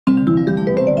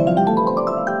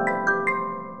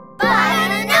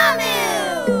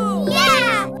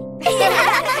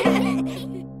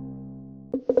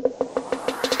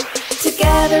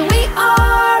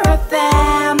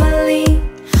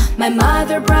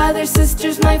mother, brother,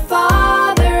 sisters, my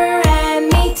father,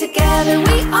 and me. Together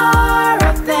we are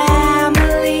a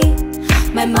family.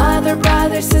 My mother,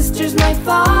 brother, sisters, my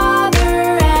father,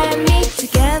 and me.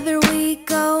 Together we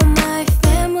go, my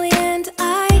family and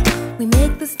I. We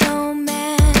make the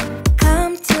snowman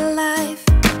come to life.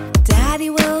 Daddy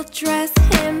will dress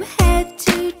him head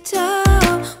to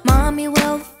toe. Mommy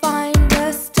will find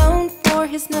a stone for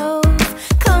his nose.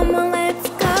 Come on, let's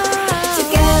go.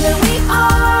 Together we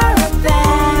are a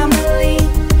family.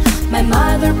 My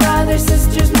mother, brother,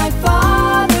 sisters, my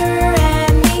father,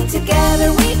 and me.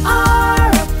 Together we are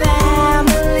a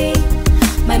family.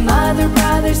 My mother,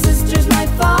 brother, sisters, my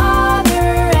father,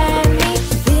 and me.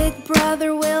 Big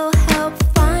brother will help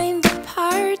find the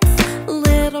parts.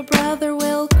 Little brother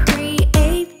will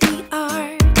create the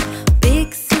art.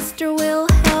 Big sister will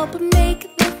help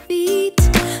make the feet.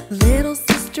 Little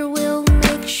sister will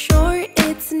make sure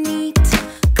it's neat.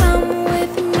 Come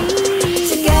with me.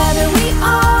 Together we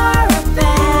are a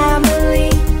family.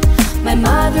 My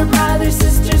mother, brother,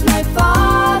 sisters, my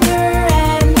father,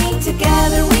 and me.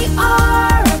 Together we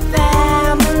are a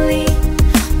family.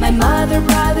 My mother,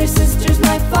 brother, sisters,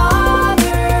 my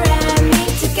father, and me.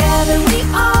 Together we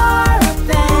are a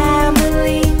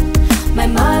family. My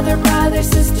mother, brother,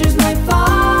 sisters, my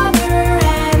father,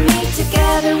 and me.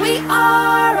 Together we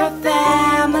are a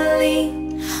family.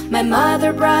 My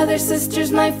mother, brother,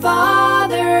 sisters, my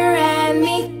father, and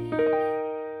me.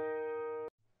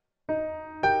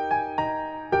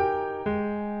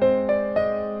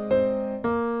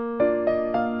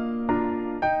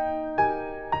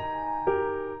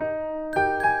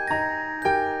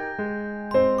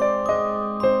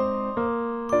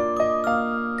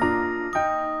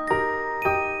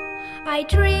 I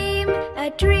dream a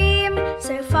dream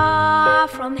so far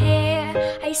from here.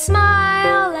 I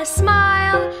smile a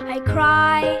smile, I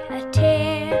cry a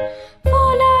tear.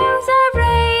 Follow the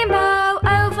rainbow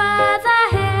over the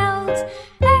hills.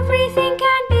 Everything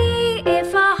can be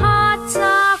if our hearts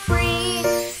are free.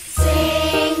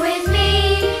 Sing with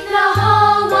me, the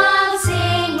whole world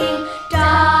singing.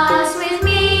 Dance with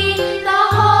me, the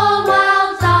whole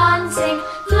world dancing.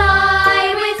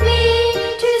 Fly with me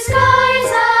to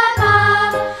skies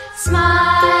above.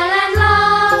 Smile and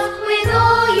laugh with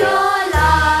all your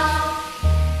love.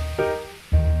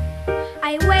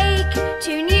 I wake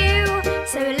to new,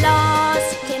 so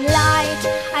lost in light.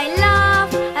 I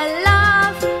love,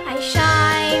 I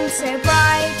shine so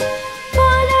bright.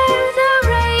 Follow the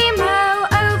rainbow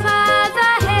over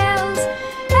the hills.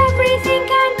 Everything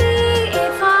can be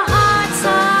if our hearts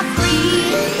are free.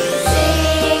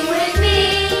 Sing with me,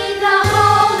 the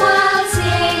whole world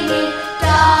singing.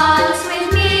 Dance with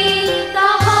me,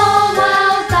 the whole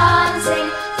world dancing.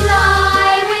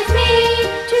 Fly with me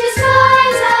to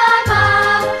skies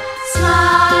above.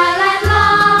 Smile and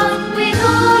laugh with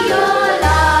all your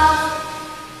love.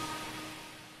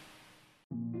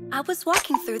 I was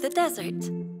walking through the desert,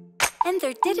 and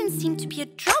there didn't seem to be a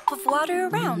drop of water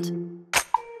around.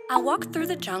 I walked through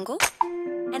the jungle,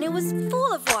 and it was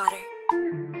full of water.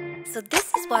 So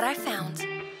this is what I found.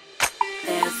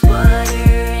 There's water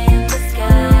in the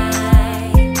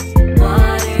sky,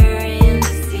 water in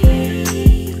the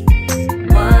sea.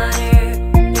 Water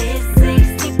is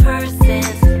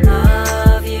 60%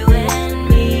 of you and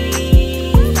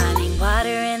me. Finding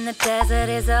water in the desert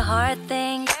is a hard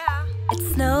thing.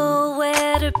 It's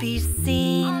nowhere to be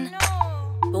seen.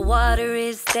 But water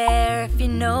is there if you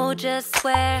know just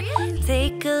where.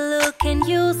 Take a look and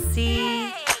you'll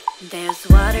see. There's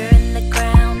water in the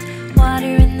ground,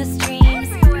 water in the streams,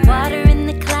 water in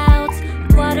the clouds,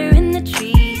 water in the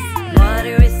trees.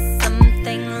 Water is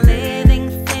something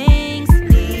living things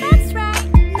need. That's right,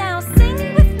 now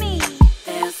sing with me.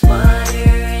 There's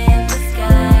water in the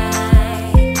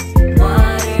sky,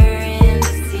 water in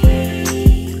the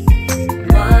sea.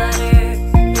 Water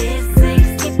is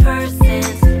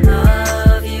 60%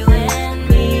 of you and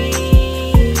me.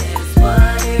 There's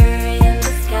water in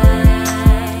the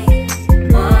sky,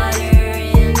 water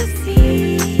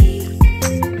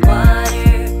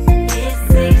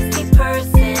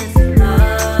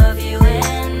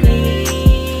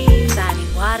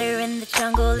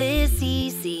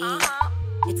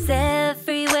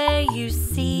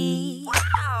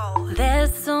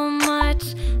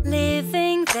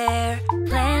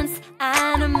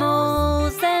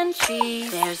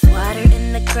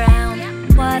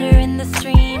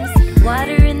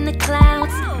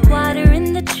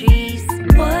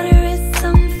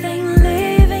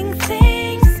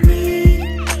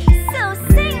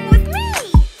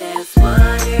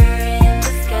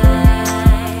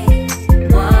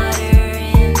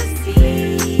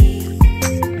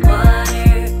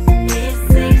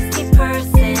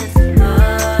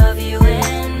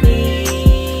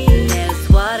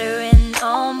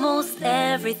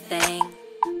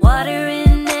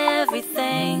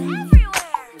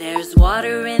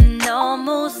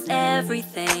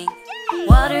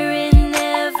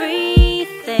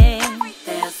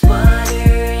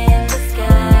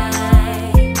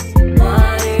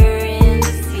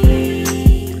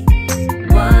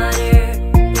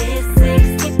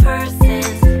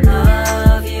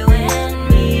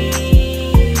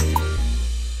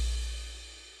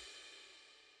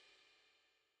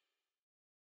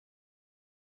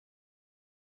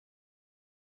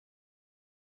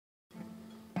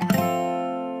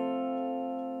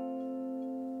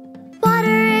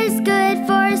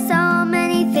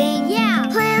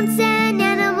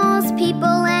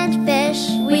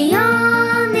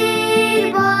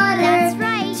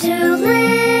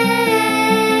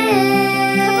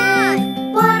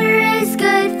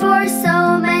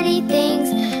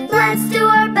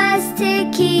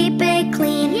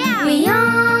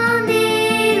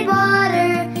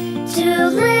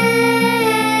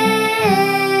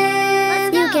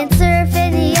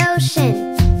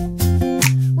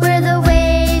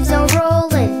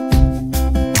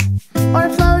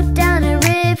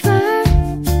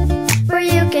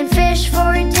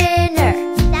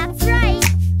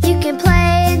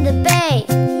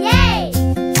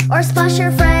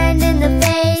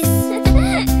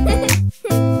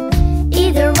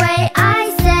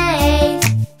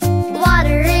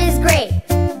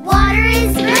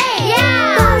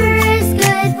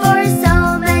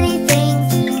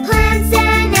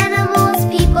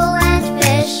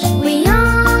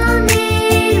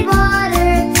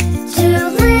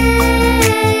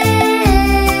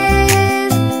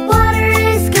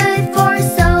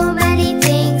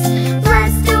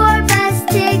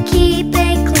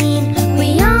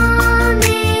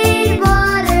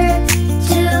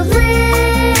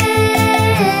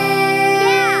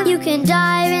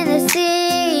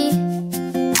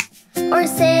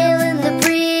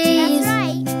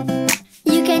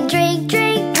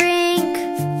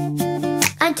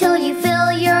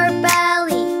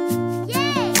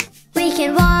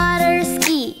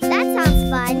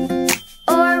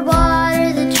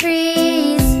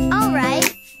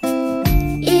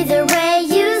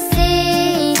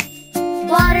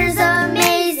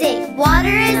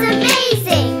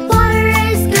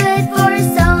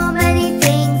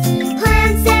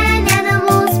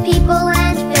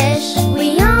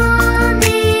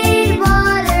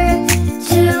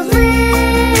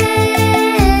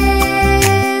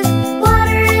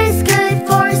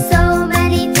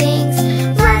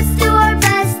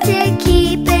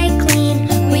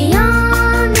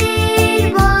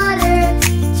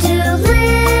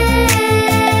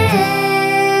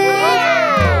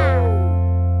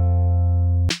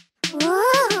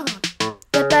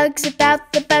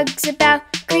bugs about,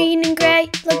 green and gray,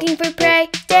 looking for prey,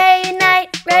 day and night,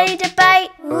 ready to bite.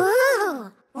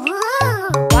 Whoa!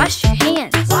 Whoa! Wash your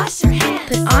hands. Wash your hands.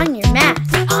 Put on your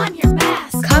mask. Put on your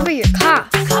mask. Cover your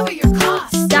cough. Cover your cough.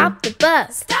 Stop the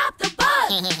bug. Stop the bug.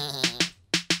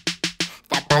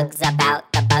 The bugs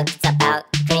about,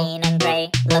 green and gray,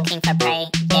 looking for prey,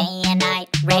 day and night,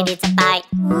 ready to bite.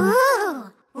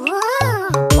 Whoa!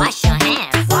 Whoa! Wash your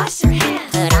hands. Wash your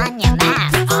hands. Put on your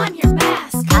mask. Put on your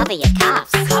mask. Cover your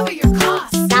coughs. Cover your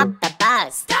coughs. Stop the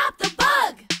bugs. Stop the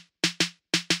bug.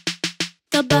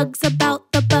 The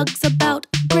bugs about,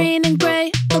 green and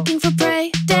gray, looking for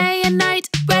prey, day and night,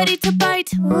 ready to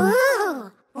bite.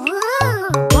 Whoa!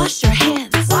 Whoa! Wash your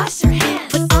hands. Wash your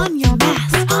hands. Put on your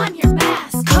mask. Put on your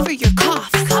mask. Cover your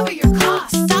cough. Cover your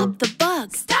coughs. Stop the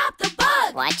bug. Stop the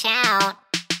bug. Watch out.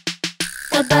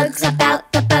 The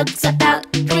bugs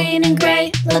about, green and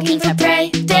gray, looking for prey,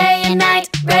 day and night,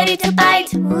 ready to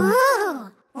bite. Whoa!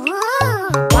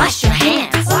 Whoa! Wash your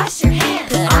hands. Wash your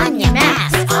hands. Put on your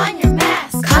mask. Put on your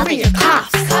mask. Cover your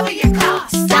coughs. Cover your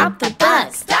coughs. Stop the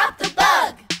bug. Stop the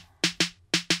bug.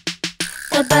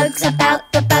 The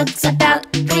bugs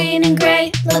about, green and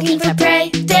gray, looking for prey,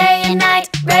 day and night,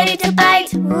 ready to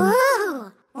bite.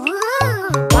 Whoa!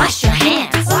 Whoa! Wash your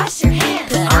hands. Wash your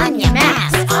hands. Put on your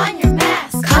mask. Put on your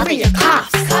mask. Cover your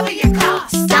coughs. Cover your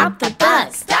coughs. Stop the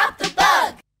bug. Stop the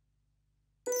bug.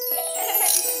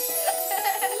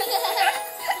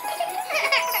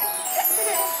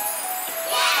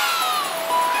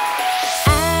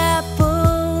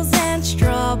 Apples and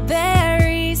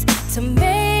strawberries,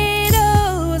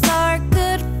 tomatoes are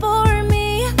good for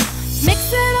me.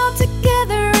 Mix it all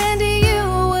together and you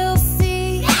will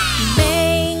see.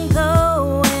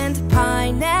 Mango and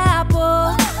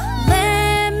pineapple,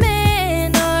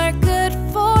 lemon are good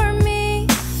for me.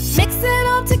 Mix it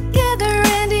all together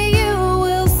and you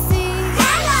will see.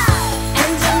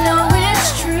 And you know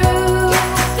it's true,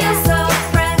 feels so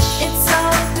fresh, it's so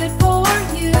good for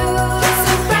you.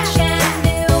 So fresh and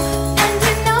new, and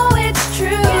you know it's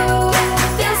true,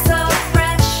 feels so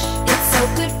fresh, it's so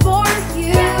good for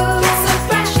you. So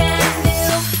fresh and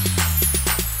new.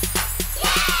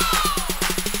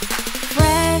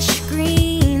 Fresh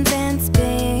greens and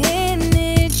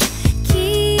spinach,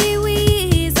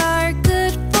 kiwis are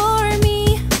good for me.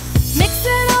 Mix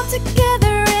it all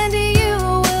together and you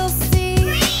will see.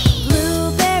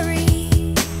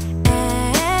 Blueberry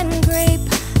and grape,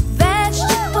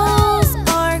 vegetables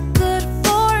are good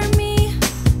for me.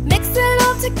 Mix it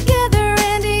all together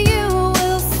and you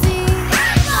will see.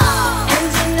 And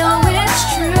you know it's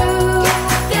true,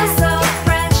 feels so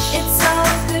fresh, it's so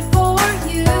good for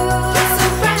you. So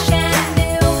fresh and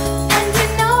new, and you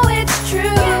know it's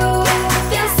true,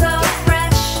 feels so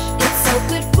fresh, it's so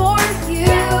good for you.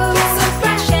 So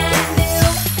fresh and new.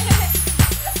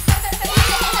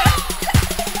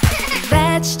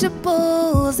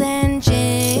 Vegetables and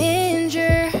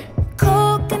ginger,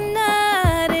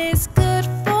 coconut is good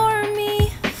for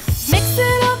me. Mix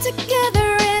it all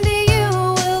together and you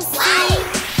will see.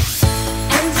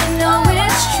 And you know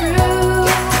it's true,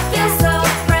 feels so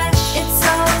fresh, it's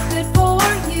so good for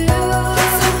you.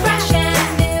 So fresh and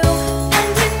new, and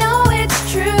you know it's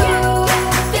true,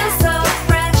 feels so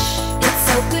fresh, it's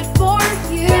so good for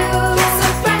you. So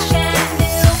fresh and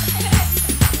new.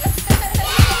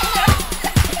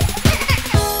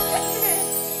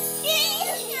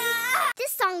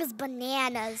 This song is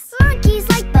bananas. Monkeys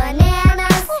like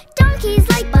bananas. Donkeys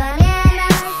like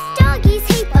bananas. Doggies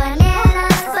hate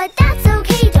bananas, but that's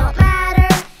okay, don't matter.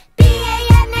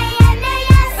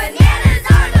 B-A-N-A-N-A-S. Bananas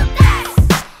are the best.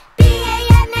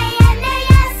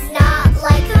 B-A-N-A-N-A-S. Not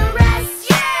like the rest.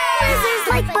 Lizards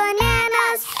like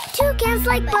bananas. Toucans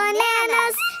like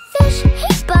bananas. Fish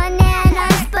hate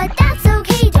bananas, but that's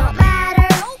okay, don't matter.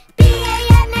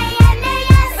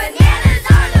 B-A-N-A-N-A-S. Bananas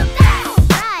are the best.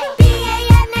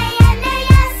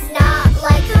 B-A-N-A-N-A-S. Not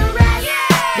like the rest.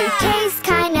 They taste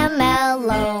kinda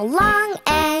mellow, long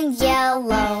and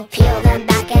yellow. Peel them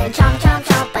back and chomp, chomp,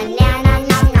 chomp. Banana,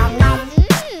 nom, nom, nom.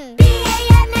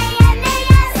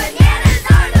 B-A-N-A-N-A-S. Bananas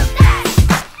are the best.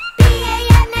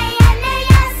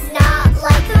 B-A-N-A-N-A-S. Not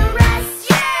like the rest.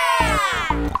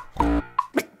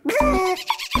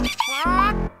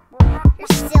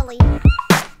 You're silly.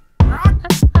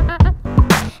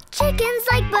 Chickens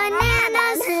like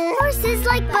bananas. Horses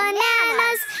like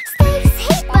bananas. Snakes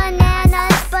hate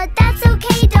bananas, but that's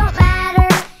okay, don't matter.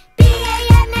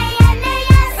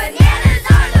 B-A-N-A-N-A-S. Bananas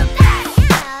are the best.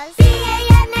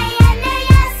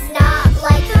 B-A-N-A-N-A-S. Not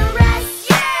like the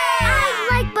rest. I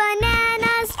like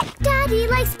bananas. Daddy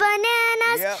likes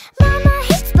bananas. Mama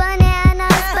hates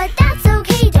bananas, but that's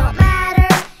okay, don't matter.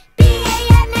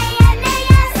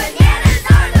 B-A-N-A-N-A-S. Bananas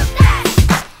are the best.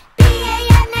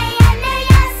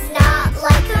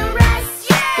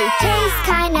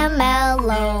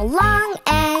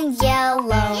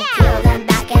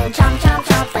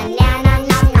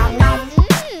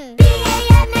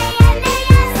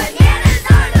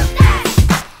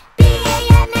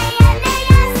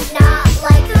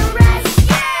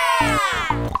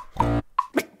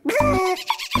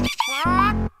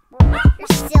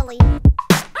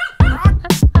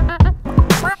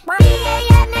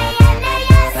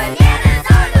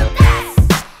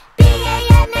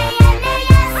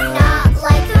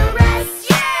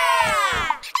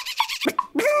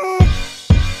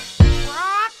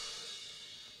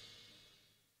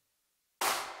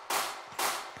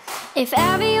 If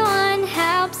everyone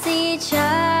helps each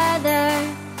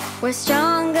other, we're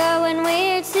stronger when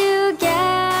we're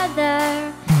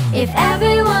together. If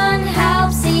everyone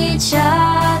helps each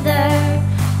other,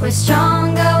 we're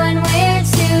stronger when we're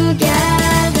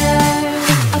together.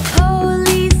 A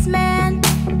policeman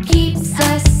keeps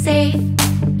us safe,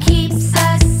 keeps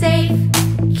us safe,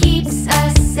 keeps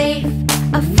us safe.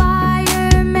 A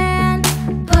fireman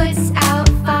puts out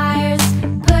fires,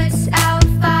 puts out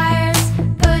fires,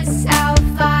 puts out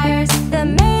fires. The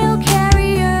mail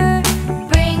carrier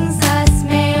brings us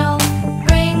mail,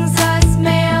 brings us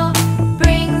mail,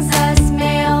 brings us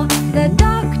mail. The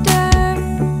doctor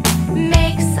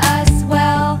makes us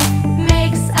well,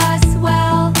 makes us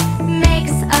well,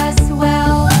 makes us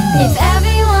well. If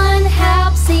everyone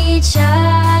helps each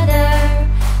other,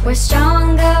 we're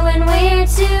stronger when we're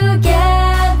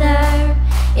together.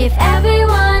 If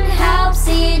everyone helps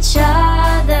each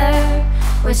other,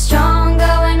 we're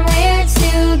stronger when we're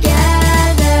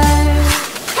together.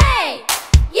 Hey,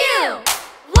 you!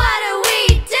 What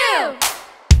do?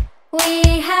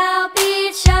 We help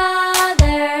each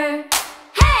other.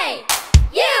 Hey,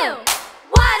 you!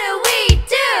 What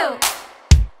do?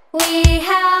 We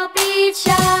help each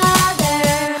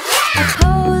other. A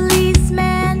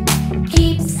policeman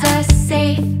keeps us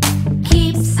safe,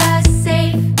 keeps us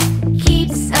safe,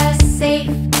 keeps us safe.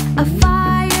 A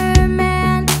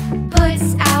fireman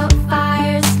puts out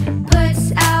fires,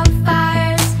 puts out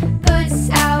fires, puts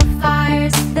out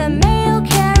fires. The mail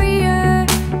carrier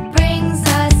brings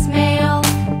us mail,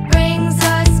 brings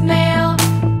us mail,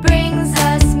 brings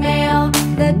us mail.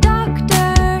 The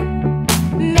doctor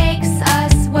makes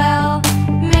us well,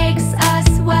 makes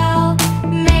us well,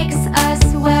 makes us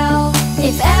well.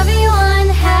 If everyone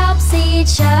helps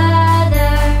each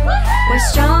other, we're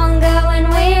stronger when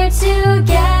we're together.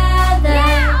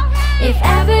 If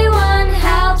everyone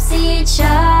helps each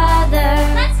other,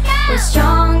 we're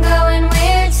stronger when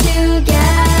we're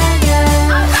together.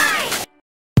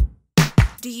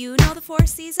 Do you know the 4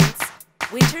 seasons?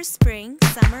 Winter, spring,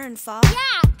 summer, and fall?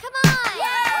 Yeah, come on!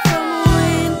 From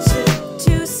winter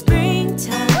to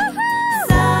springtime,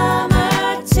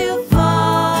 summer to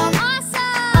fall.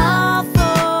 Awesome! All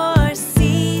 4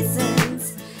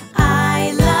 seasons,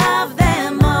 I love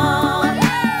them all.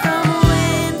 From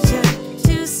winter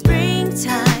to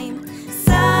springtime,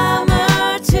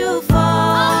 summer to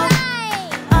fall.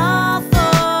 All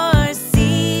 4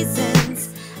 seasons,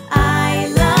 I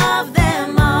love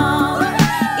them all.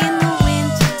 In the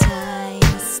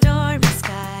wintertime, stormy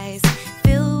skies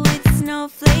filled with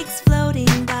snowflakes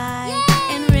floating by.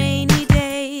 And rainy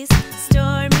days,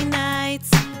 stormy nights,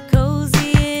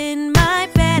 cozy in my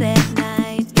bed at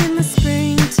night. In the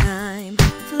springtime,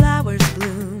 flowers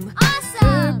bloom.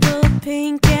 Awesome! Purple,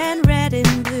 pink, and red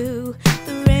and blue.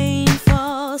 The rain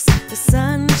falls, the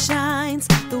sun shines,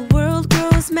 the world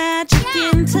grows magic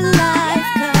into life.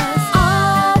 'Cause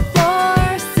All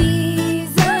 4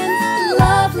 seasons,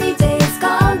 lovely days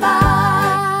gone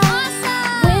by.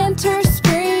 Winter,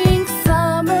 spring,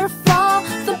 summer, fall,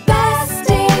 the best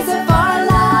days of our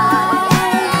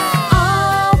lives.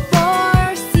 All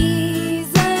 4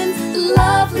 seasons,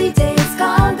 lovely days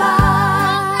gone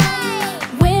by.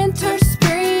 Winter,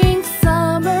 spring,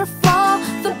 summer, fall,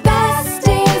 the best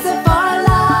days of our in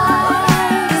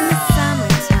lives. the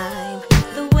summertime,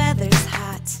 the weather's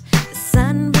hot, the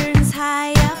sun burns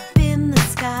high up in the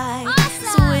sky.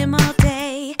 Swim all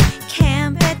day,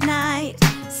 camp at night,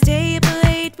 stay up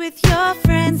late with your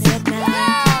friends at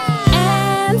night.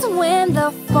 And when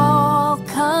the fall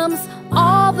comes,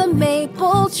 all the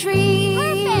maple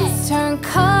trees turn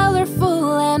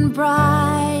colorful and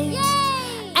bright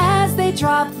as they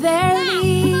drop their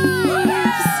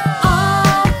leaves.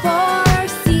 All 4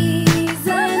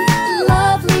 seasons,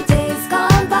 lovely days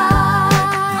gone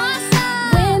by.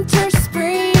 Winter,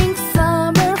 spring,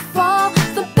 summer, fall,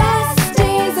 the best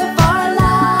days of our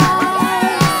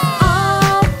lives.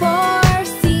 All 4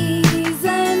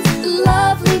 seasons,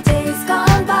 lovely days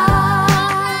gone by.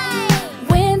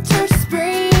 Winter,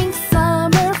 spring,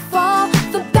 summer, fall,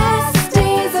 the best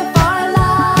days of our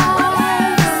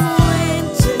lives. From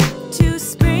winter to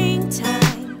spring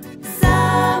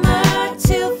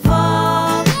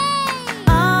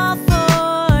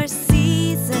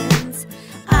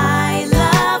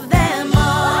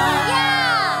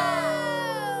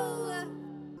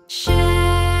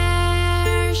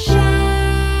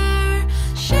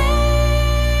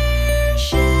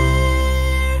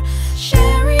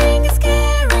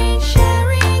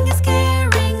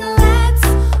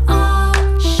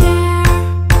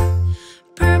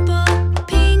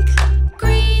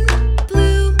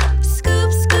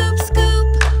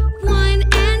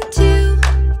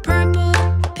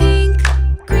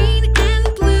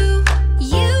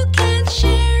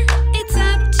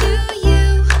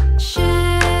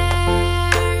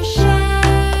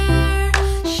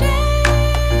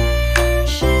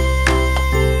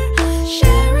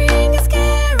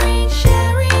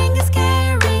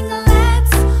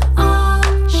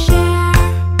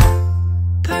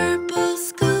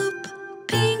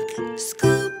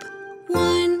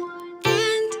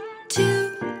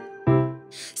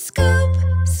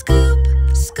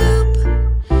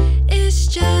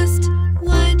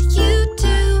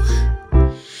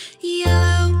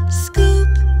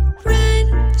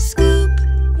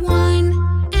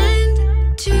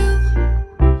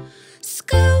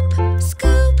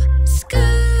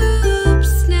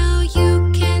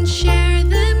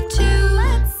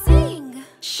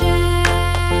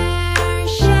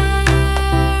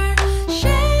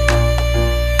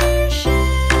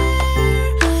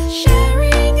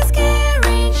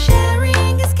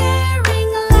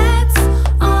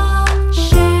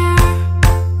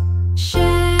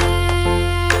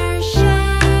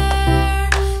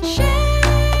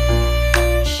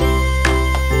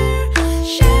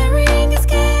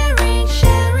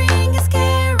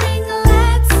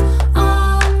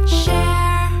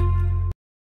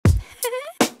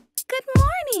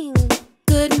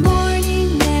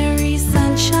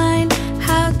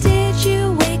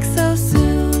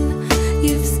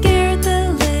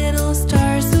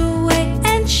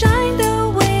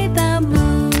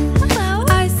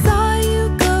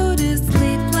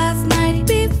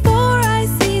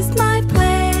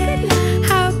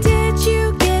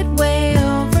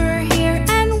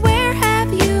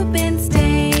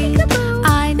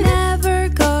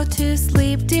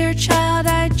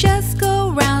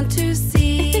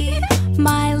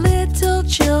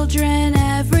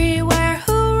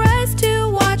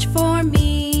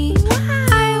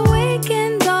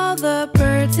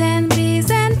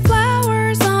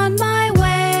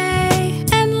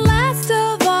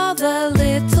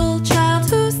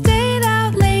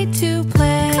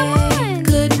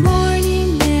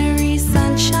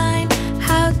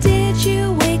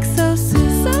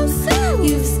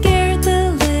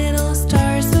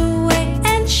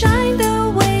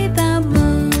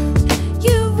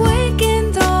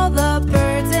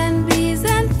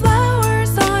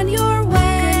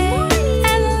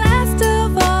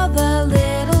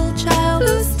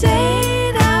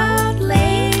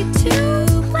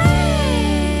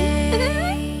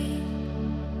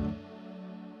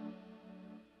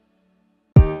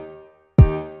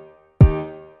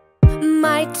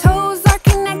My toes are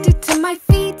connected to my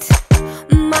feet.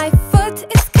 My foot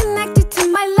is connected to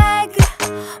my leg.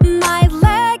 My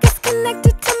leg is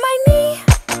connected to my knee.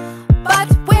 But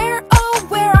where, oh,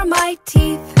 where are my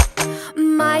teeth?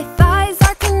 My thighs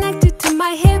are connected to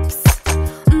my hips.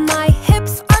 My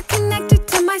hips are connected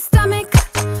to my stomach.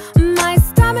 My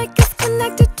stomach is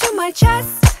connected to my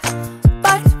chest.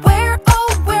 But where,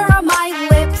 oh, where are my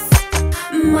lips?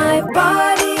 My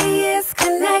body is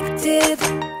connected,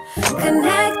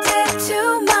 connected to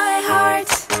my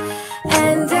heart.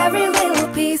 And every little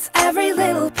piece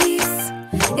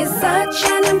is such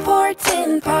an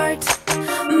important part.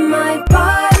 My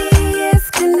body is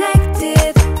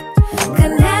connected,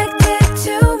 connected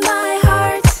to my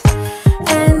heart.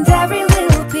 And every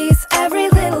little piece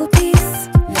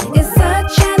is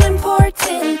such an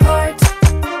important part.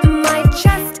 My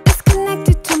chest is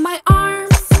connected to my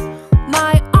arms.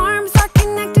 My arms are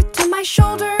connected to my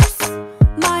shoulders.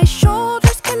 My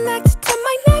shoulders connect to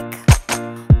my neck.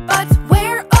 But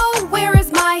where, oh, where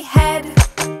is my head?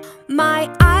 My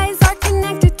eyes are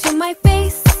connected to my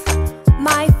face.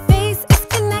 My face is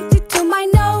connected to my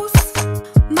nose.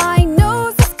 My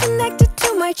nose is connected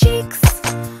to my cheeks.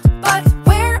 But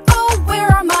where, oh, where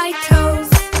are my toes?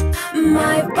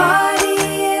 My body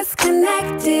is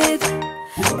connected,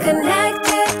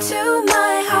 connected to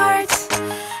my heart.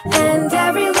 And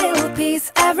every little piece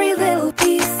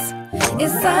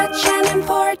is such an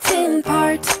important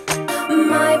part.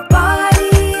 My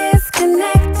body is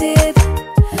connected,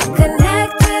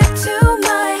 connected to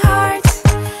my heart.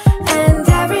 And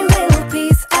every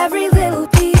little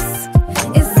piece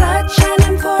is such an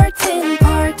important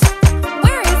part.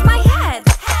 Where is my head?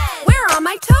 Where are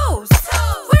my toes?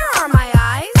 Where are my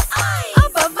eyes?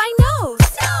 Above my nose.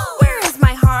 Where is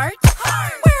my heart?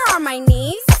 Where are my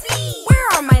knees? Where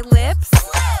are my lips?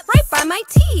 Right by my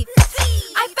teeth.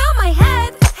 I found my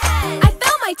head. I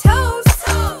found my toes.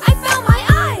 I found my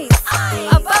eyes.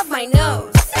 Above my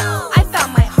nose. I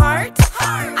found my heart.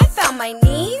 I found my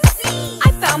knees.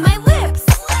 I found my lips.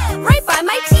 Right by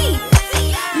my teeth.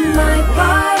 My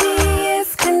body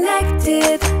is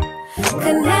connected,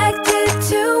 connected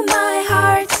to my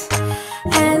heart.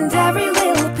 And every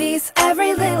little piece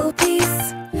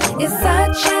is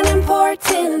such an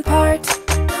important part.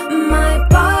 My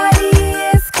body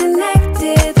is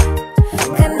connected,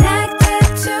 connected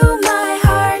to my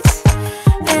heart.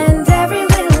 And every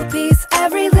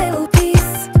little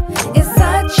piece is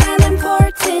such an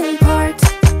important part.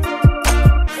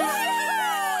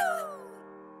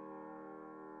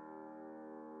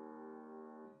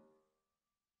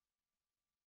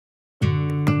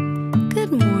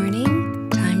 Good morning,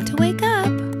 time to wake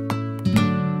up.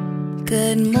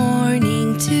 Good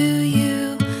morning to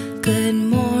you. Good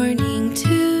morning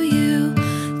to you.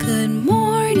 Good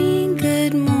morning,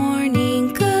 good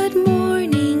morning, good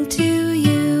morning to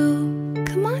you.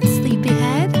 Come on,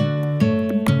 sleepyhead.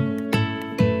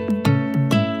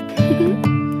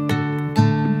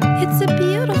 It's a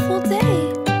beautiful day.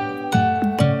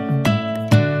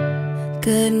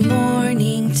 Good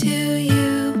morning to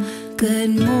you. Good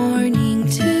morning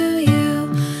to you.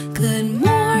 Good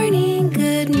morning,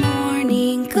 good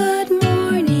morning, good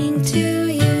morning to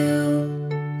you.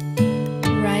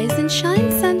 Rise and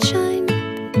shine, sunshine.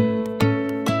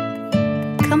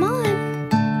 Come on.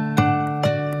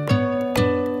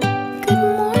 Good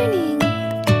morning.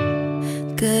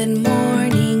 Good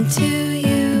morning to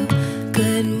you.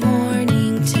 Good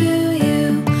morning to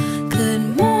you. Good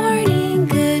morning,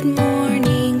 good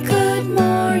morning, good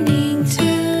morning to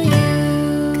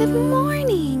you. Good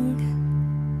morning.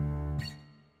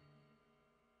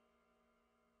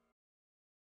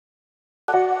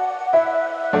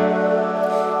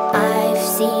 I've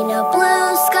seen a blue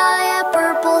sky, a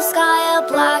purple sky, a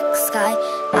black sky.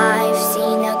 I've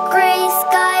seen a gray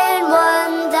sky and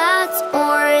one that's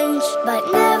orange. But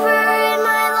never in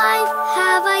my life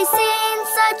have I seen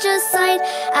such a sight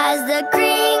as the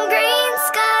green, green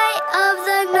sky of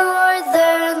the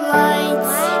northern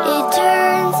lights. It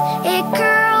turns, it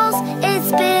curls, it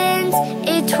spins,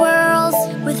 it twirls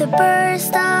with a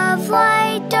burst of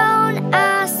light. Don't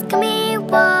ask me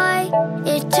why.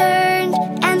 It turned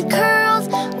and curled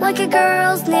like a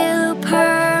girl's new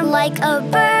perm, like a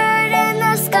bird in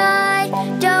the sky.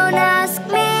 Don't ask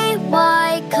me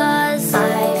why, 'cause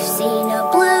I've seen a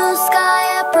blue sky,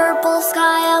 a purple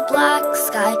sky, a black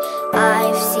sky.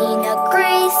 I've seen a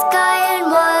gray sky and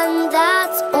one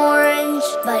that's orange.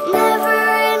 But never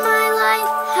in my life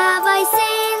have I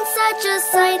seen such a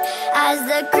sight as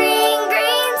the green,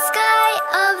 green sky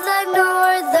of the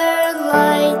northern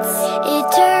lights. It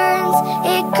turns,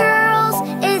 it curls,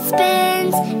 it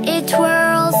spins, it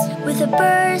twirls with a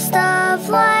burst of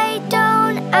light.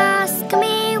 Don't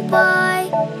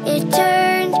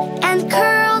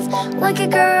like a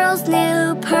girl's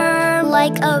new perm,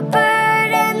 like a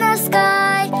bird in the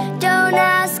sky. Don't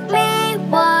ask me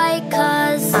why,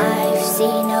 'cause I've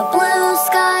seen a blue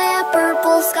sky, a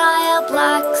purple sky, a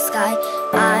black sky.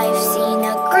 I've seen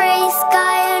a gray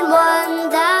sky and one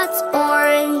that's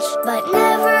orange. But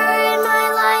never in my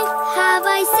life have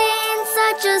I seen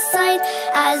such a sight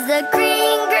as the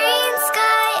green, green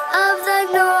sky of the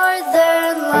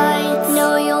northern lights.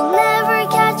 No, you'll never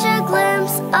catch a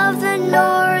glimpse of the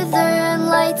northern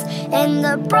lights in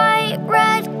the bright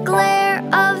red glare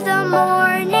of the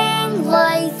morning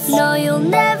lights. No, you'll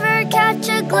never catch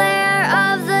a glare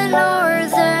of the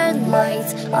northern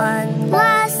lights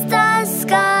unless the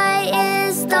sky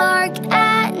is dark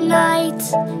at night.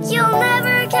 You'll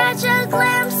never catch a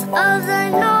glimpse of the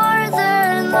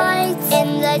northern lights in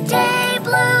the day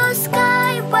blue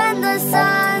sky when the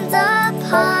sun's up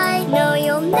high. No,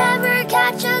 you'll never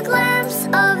catch a glimpse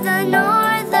of the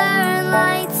northern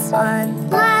lights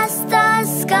unless the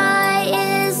sky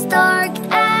is dark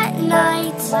at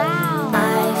night. Wow.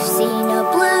 I've seen a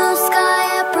blue sky,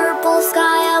 a purple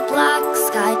sky, a black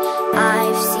sky.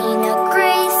 I've seen a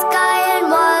gray sky and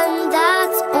one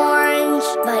that's orange.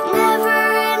 But never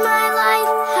in my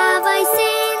life have I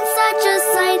seen such a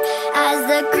sight as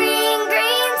the green,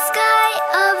 green sky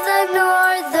of the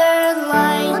northern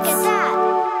lights. Look at that.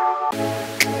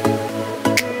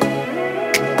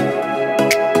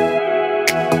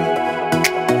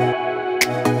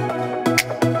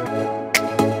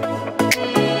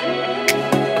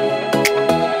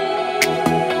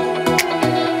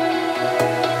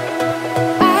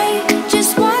 I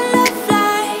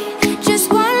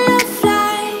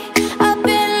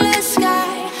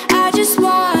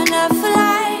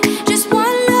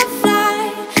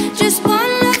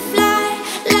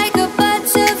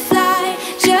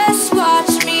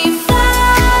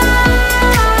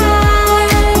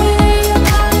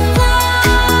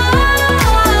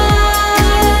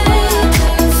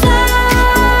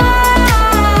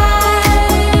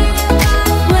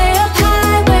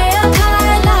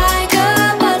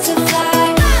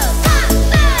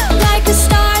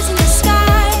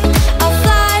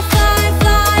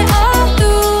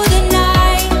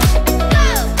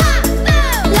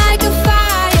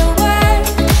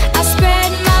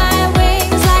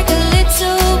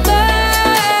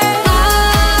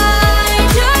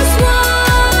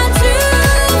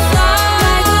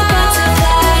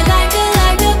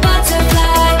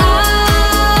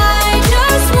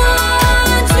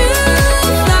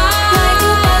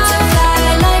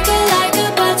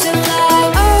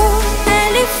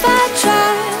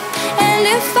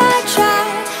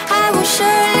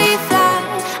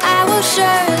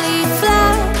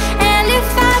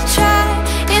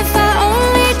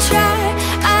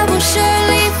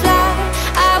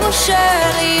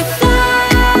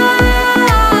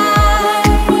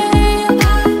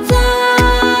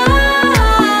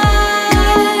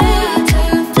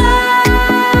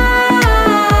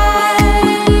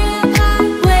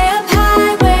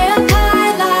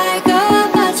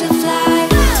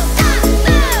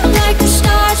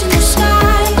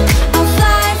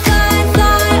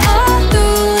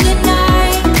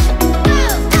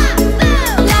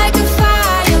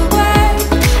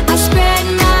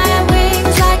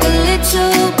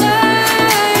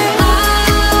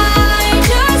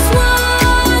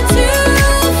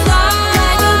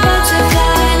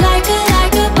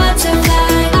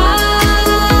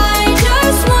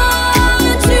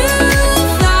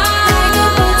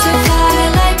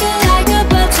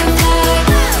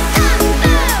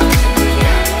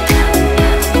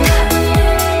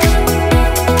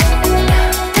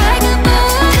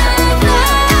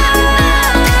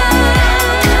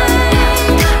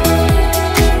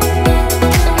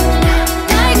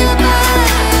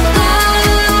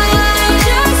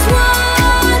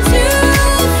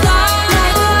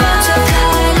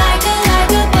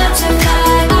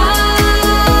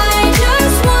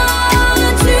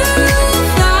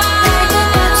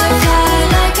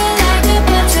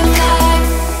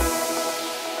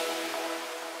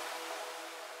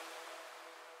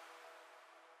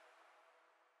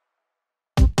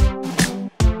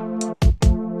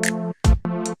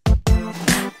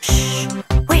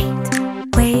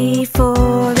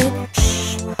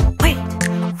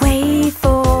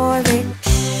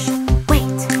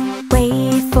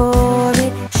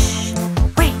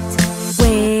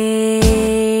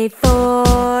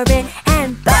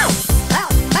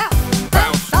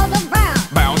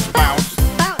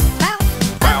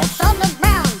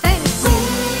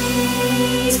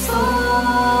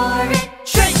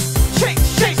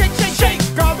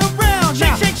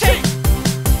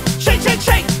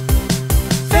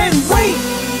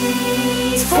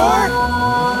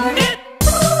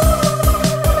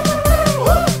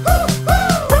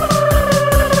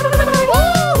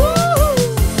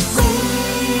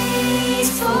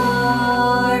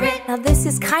this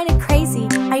is kinda crazy,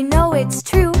 I know it's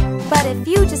true, but if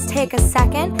you just take a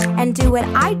second and do what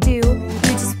I do,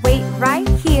 you just wait right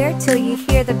here till you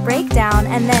hear the breakdown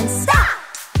and then stop!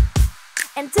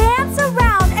 And dance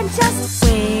around and just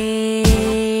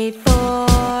wait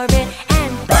for it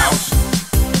and bounce!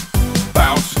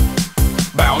 Bounce,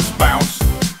 bounce, bounce,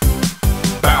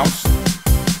 bounce.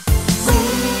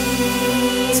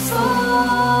 Wait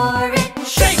for it.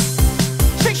 Shake,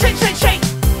 shake, shake, shake, shake,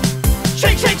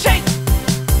 shake, shake, shake,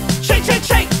 shake, shake,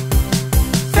 shake.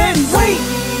 Then wait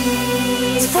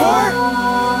for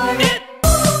it.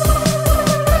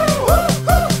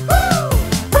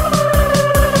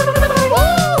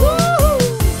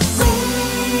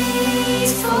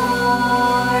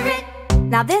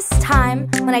 Now this time,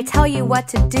 when I tell you what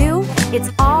to do, it's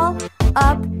all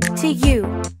up to you.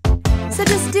 So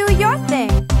just do your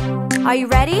thing. Are you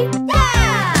ready?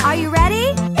 Yeah! Are you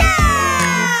ready?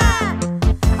 Yeah!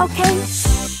 Okay,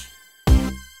 shh.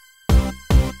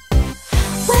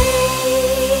 Wait.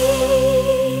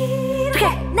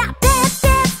 Okay, now dance,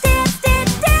 dance, dance,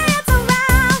 dance, dance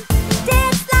around.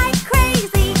 Dance like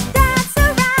crazy, dance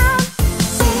around.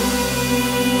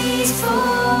 Wait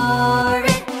for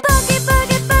it. Boogie,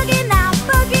 boogie, boogie, now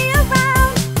boogie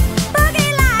around.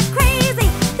 Boogie like crazy,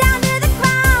 down to the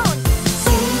ground.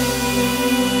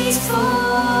 Wait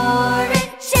for it.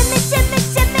 Shimmy, shimmy,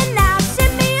 shimmy, now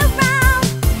shimmy around.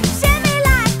 Shimmy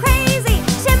like crazy,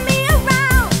 shimmy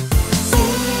around.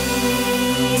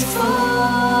 Wait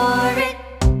for it.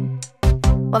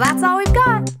 Well, that's all we've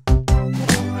got.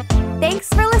 Thanks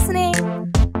for listening.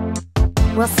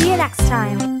 We'll see you next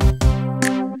time.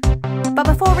 But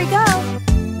before we go,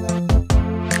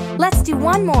 let's do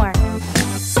one more.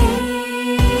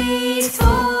 Wait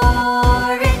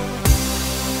for it.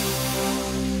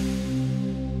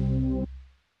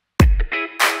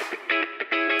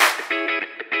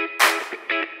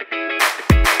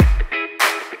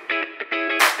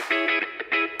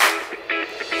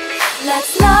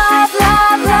 Let's love,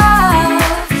 love, love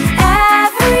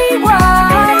everyone.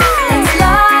 Let's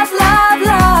love, love,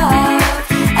 love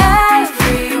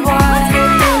everyone.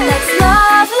 Let's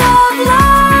love, love,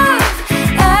 love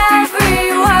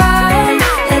everyone.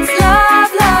 Let's love,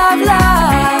 love,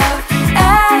 love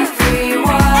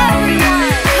everyone.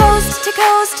 Coast to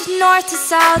coast, north to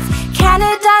south,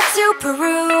 Canada to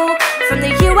Peru, from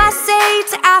the USA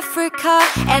to Africa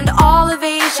and all of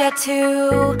Asia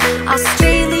too,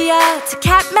 Australia to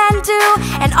Kathmandu,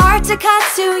 Antarctica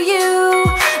to you,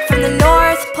 from the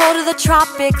North Pole to the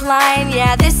tropic line.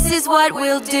 Yeah, this is what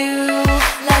we'll do.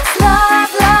 Let's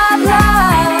love, love,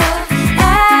 love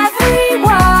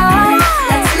everyone.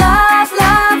 Let's love,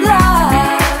 love,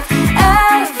 love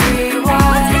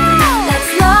everyone.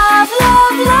 Let's love,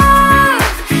 love, love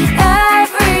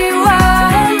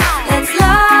everyone. Let's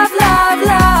love, love,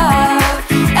 love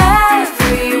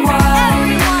everyone.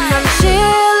 From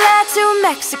Chile to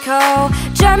Mexico,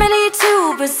 Germany to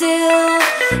Brazil,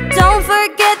 don't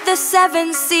forget the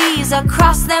 7 seas,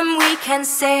 across them we can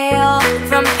sail.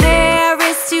 From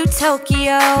Paris to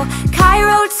Tokyo,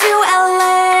 Cairo to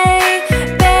LA,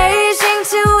 Beijing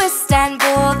to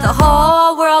Istanbul, the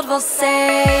whole world will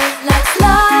say, let's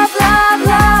love, love,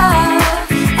 love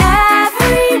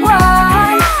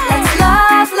everyone. Let's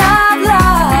love, love,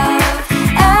 love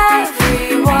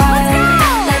everyone.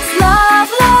 Let's love,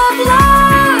 love,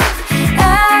 love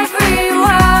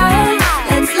everyone.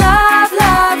 Let's love,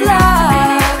 love,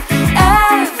 love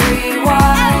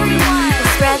everyone.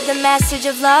 We'll spread the message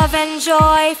of love and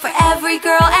joy for every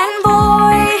girl and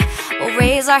boy. We'll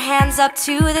raise our hands up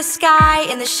to the sky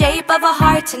in the shape of a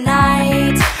heart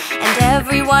tonight, and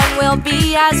everyone will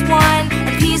be as one,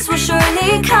 and peace will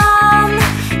surely come.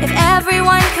 If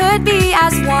everyone could be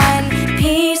as one,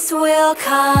 peace will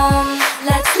come.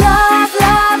 Let's love,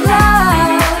 love,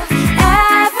 love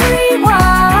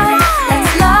everyone.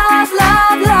 Let's love,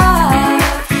 love, love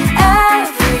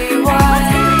everyone.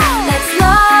 Let's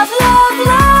love, love,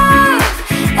 love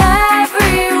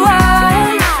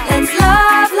everyone. Let's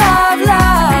love, love,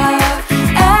 love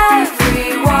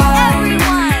everyone.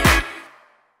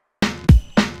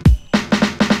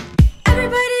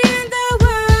 Everybody in the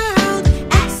world,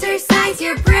 exercise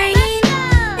your brain.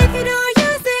 If you don't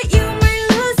use it, you might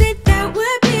lose it. That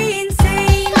would be insane.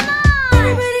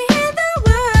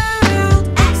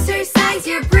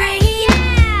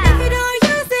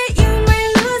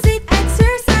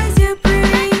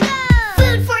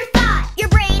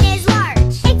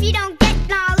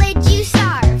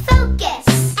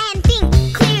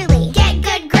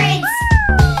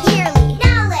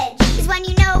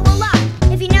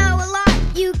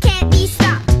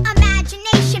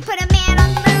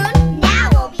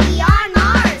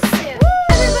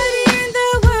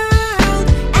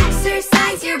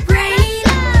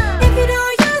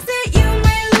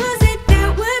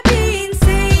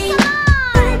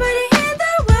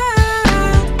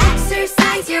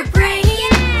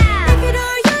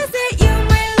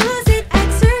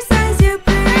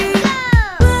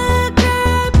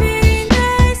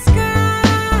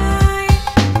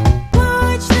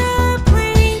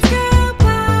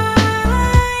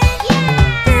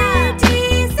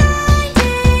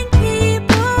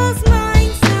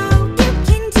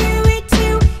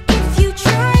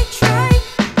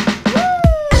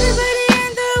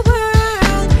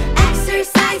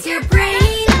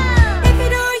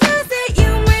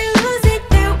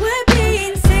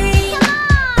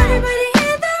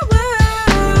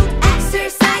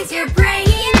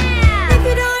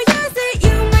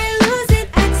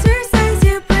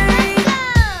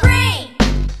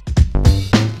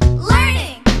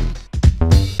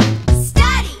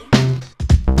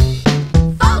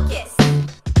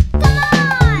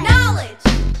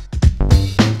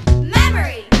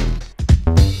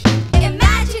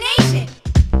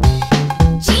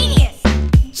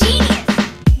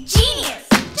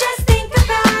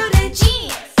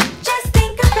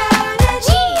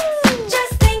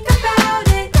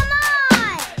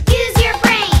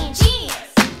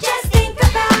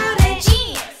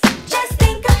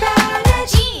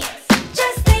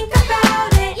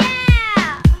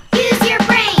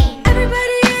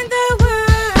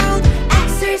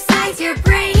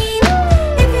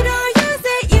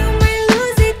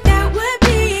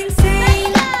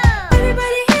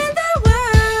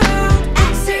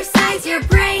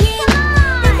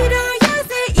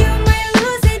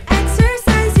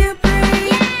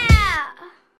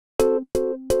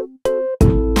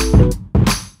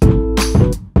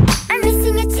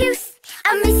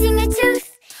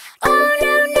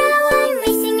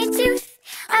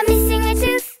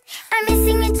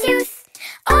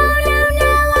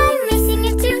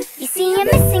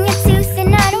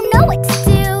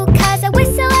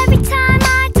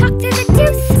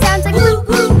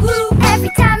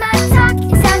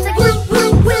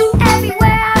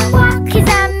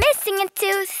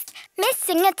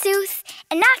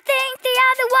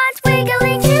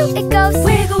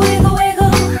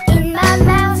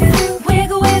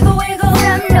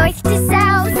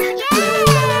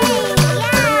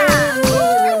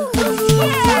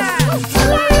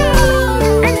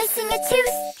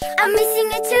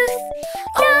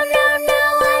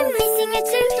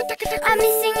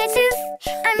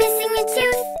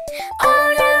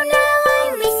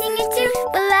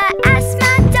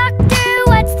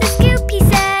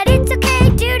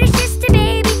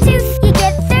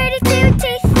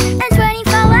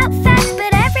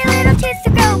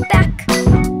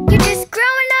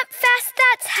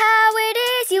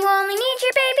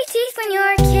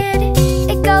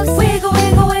 goes wiggle,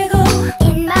 wiggle, wiggle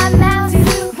in my mouth.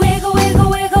 Wiggle, wiggle,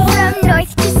 wiggle from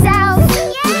north to south.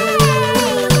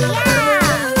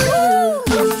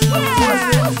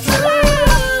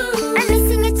 I'm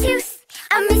missing a tooth.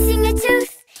 I'm missing a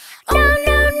tooth. No,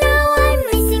 no, no, I'm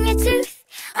missing a tooth.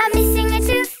 I'm missing a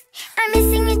tooth. I'm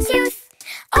missing a tooth.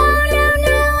 Oh no,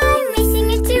 no, I'm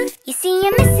missing a tooth. You see,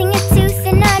 I'm missing a tooth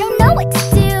and I don't know what to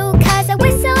do. 'Cause I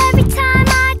whistle every time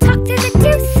I talk to the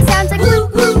tooth. Sounds like woo,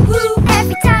 woo, woo.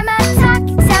 Every time I talk,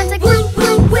 it sounds like woo,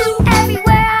 woo, woo.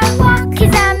 Everywhere I walk,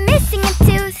 'cause I'm missing a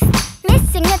tooth.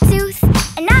 Missing a tooth.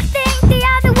 And I think the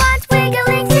other one's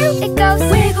wiggling too. It goes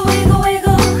wiggle, wiggle,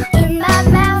 wiggle in my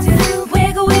mouth.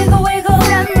 Wiggle, wiggle, wiggle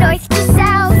from north to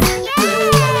south.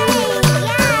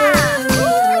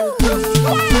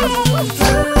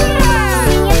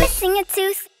 Missing a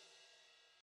tooth.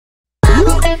 I'm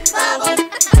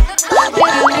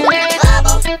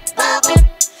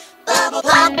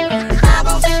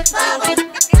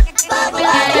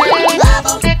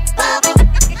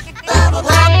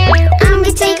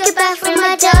gonna take a bath with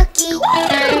my ducky.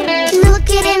 Look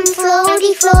at him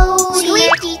floaty, floaty.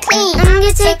 Squeaky clean. I'm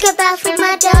gonna take a bath with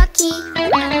my ducky.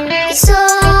 He's so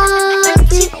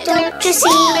cute, don't you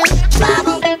see?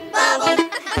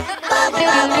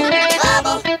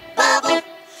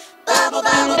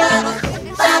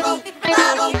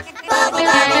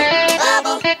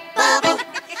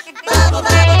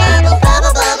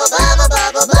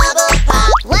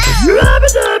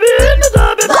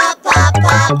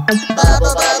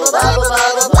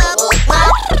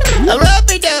 A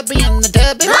rubby-dubby in the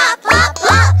tubby.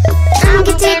 I'm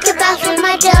gonna take a bath with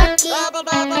my ducky.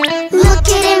 Look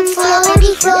at him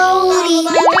floaty, floaty.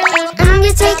 I'm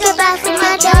gonna take a bath with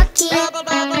my ducky.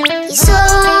 He's so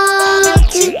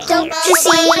cute, don't you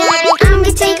see? I'm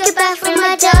gonna take a bath with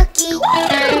my ducky.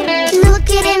 Look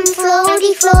at him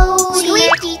floaty, floaty.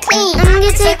 Squeaky clean. I'm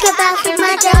gonna take a bath with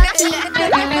my ducky.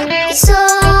 He's so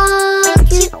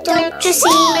cute, don't you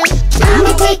see? I'm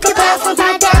gonna take a bath with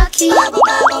my ducky.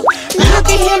 Look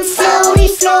at him floaty,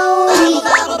 floaty.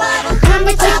 I'm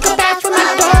gonna take a bath with my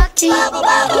ducky.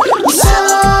 So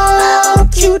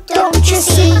cute, don't you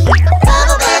see?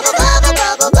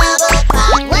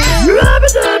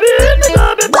 Rubby-dubby in the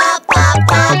tubby.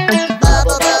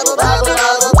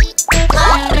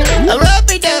 A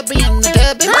rubby-dubby in the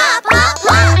tubby.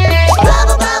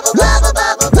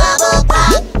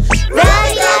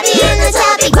 Rubby-dubby in the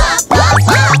tubby.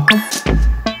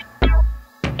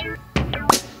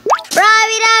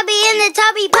 Rubby-dubby in the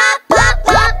tubby. Pop, pop,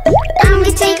 pop. I'm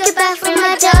gonna take a bath with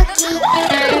my ducky.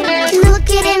 Look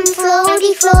at him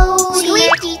floaty, floaty.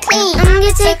 Squeaky clean. I'm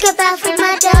gonna take a bath with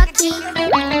my ducky.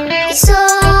 He's so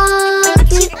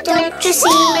cute, don't you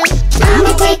see? I'm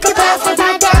gonna take a bath with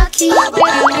my ducky.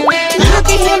 Look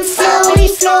at him floaty,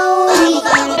 floaty.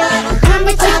 I'm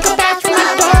gonna take a bath with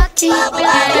my ducky.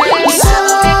 He's so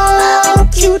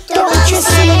cute, don't you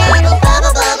see?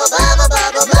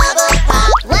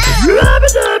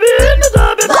 Rubby-dubby in the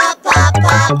tubby.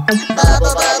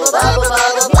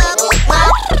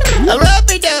 A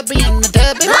rubby-dubby in the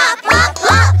tubby.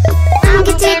 I'm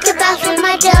gonna take a bath with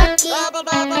my ducky.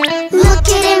 Look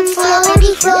at him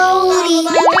floaty, floaty.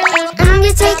 I'm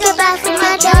gonna take a bath with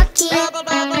my ducky.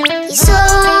 He's so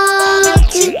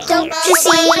cute, don't you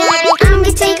see? I'm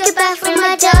gonna take a bath with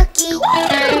my ducky.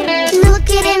 Look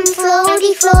at him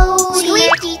floaty, floaty.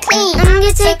 Squeaky clean. I'm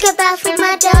gonna take a bath with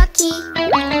my ducky.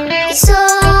 He's so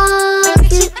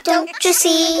cute, don't you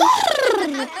see?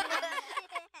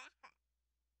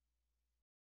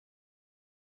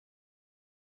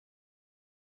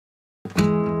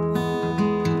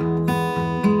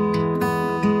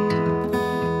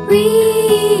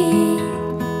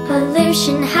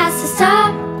 Pollution has to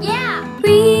stop. Yeah.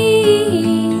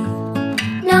 Breathe.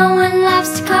 No one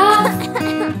loves to cough.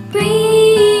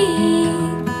 Breathe.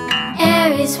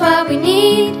 Air is what we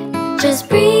need. Just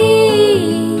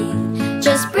breathe.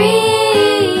 Just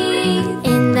breathe.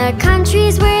 In the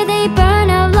countries where they burn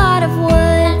a lot of wood.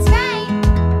 That's right.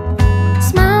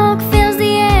 Smoke fills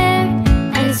the air,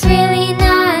 and it's really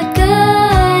not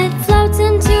good. Floats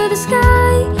into the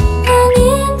sky and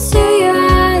into your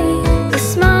eyes. The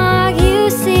smog you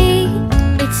see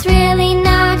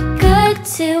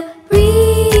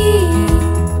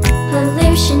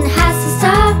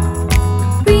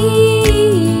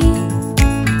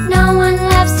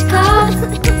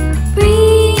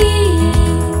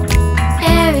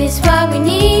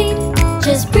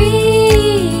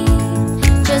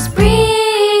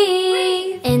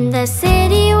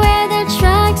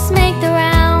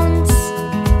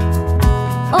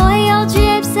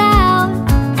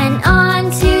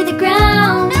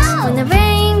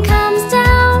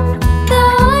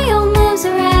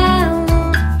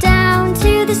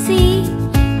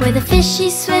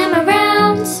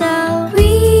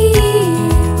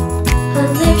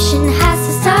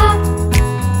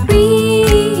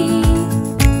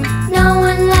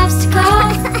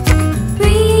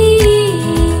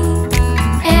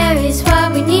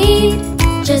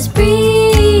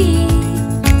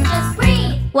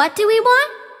What do we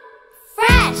want?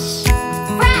 Fresh,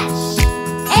 fresh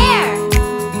air,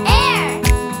 air.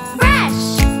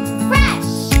 Fresh,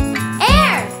 fresh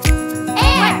air,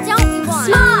 air. What don't we want?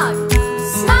 Smog,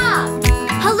 smog.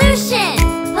 Pollution,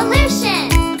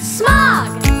 pollution. Smog,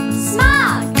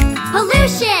 smog.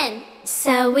 Pollution.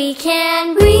 So we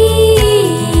can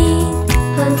breathe.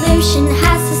 Pollution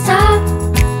has to stop.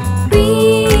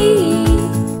 Breathe.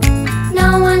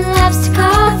 No one loves to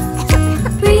cough.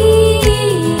 Breathe.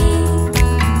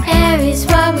 Air is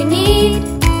what we need.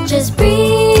 Just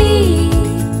breathe.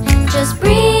 Just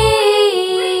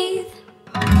breathe.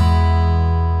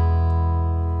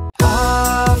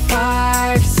 All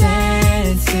five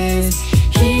senses: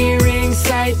 hearing,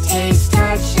 sight, taste,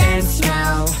 touch, and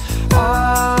smell.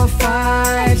 All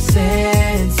five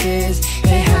senses,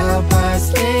 they help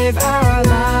us live our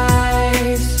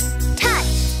lives.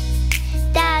 Touch.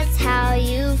 That's how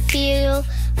you feel.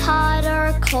 Hot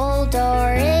or cold,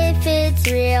 or if it's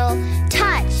real.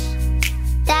 Touch.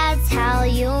 That's how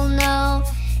you'll know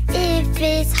if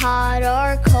it's hot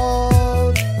or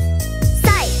cold.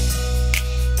 Sight.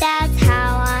 That's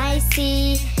how I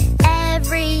see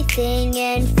everything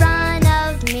in front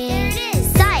of me. There it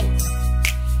is. Sight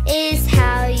is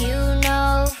how you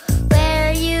know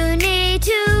where you need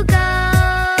to go.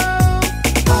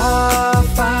 All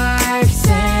five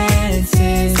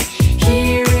senses: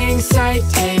 hearing, sight,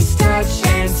 taste, touch,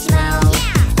 and smell.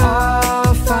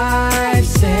 All five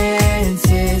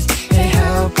senses, they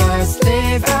help us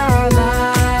live our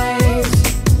lives.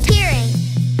 Hearing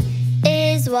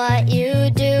is what you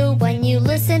do when you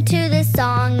listen to the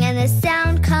song and the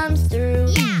sound comes through.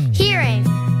 Hearing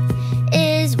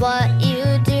is what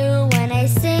you do when I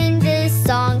sing this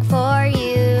song for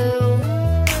you.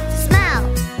 Smell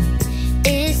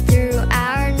is through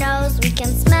our nose. We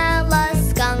can smell a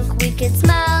skunk, we can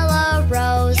smell a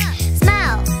rose.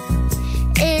 Smell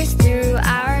is through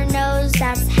our nose.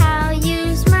 That's how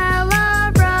you smell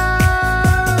a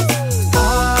rose.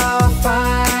 All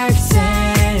five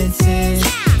senses: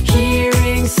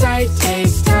 hearing, sight,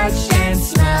 taste, touch, and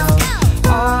smell.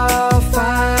 All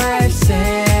five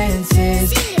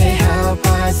senses, they help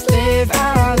us live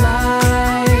our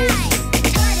lives.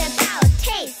 What about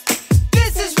taste?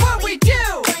 This is what we do.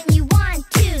 When you want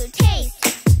to taste.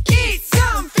 Eat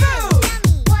some food.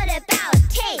 What about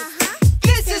taste?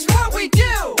 This is what we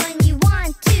do. When you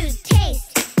want to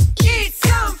taste. Eat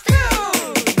some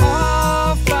food.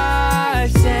 All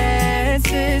five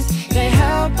senses, they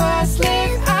help us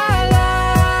live our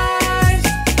lives.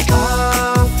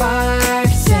 All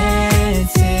five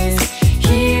senses: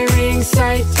 hearing,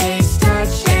 sight, taste,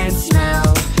 touch, and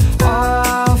smell.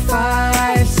 All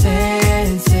five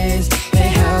senses, they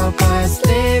help us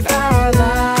live our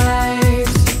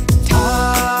lives.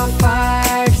 All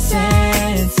five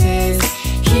senses: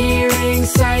 hearing,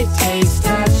 sight, taste,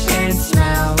 touch, and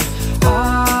smell.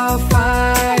 All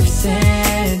five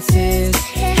senses,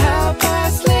 they help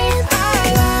us live our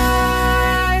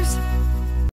lives.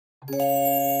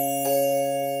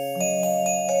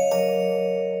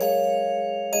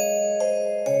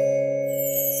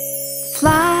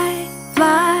 Fly,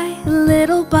 fly,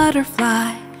 little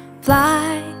butterfly.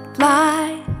 Fly,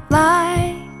 fly,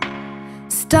 fly.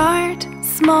 Start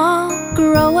small,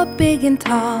 grow up big and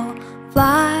tall.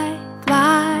 Fly,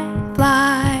 fly,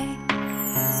 fly.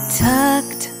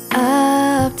 Tucked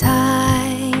up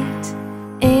tight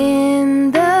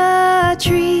in the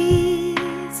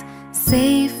trees.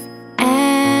 Safe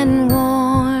and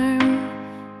warm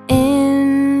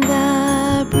in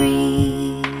the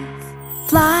breeze.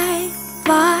 Fly,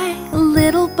 fly,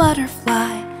 little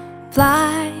butterfly.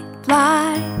 Fly,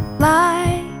 fly,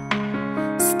 fly.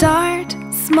 Start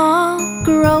small,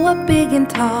 grow up big and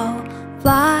tall.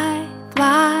 Fly,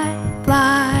 fly,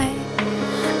 fly.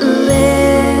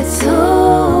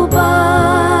 Little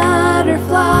butterfly.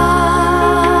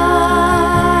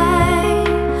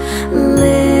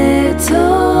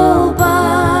 Little butterfly.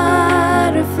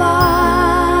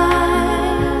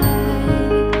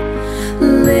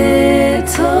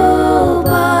 Little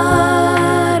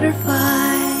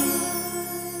butterfly.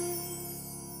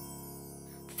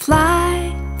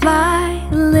 Fly, fly,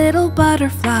 little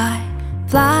butterfly.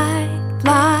 Fly,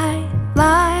 fly,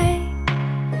 fly.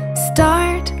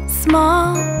 Start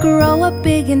small, grow up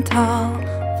big and tall.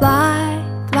 Fly,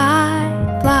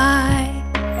 fly, fly.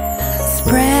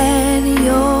 Spread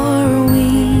your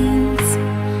wings.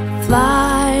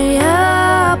 Fly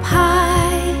up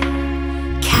high.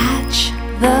 Catch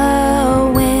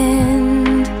the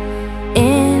wind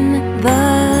in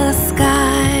the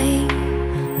sky.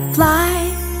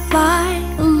 Fly, fly,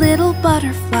 little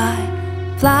butterfly.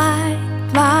 Fly,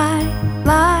 fly,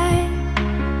 fly.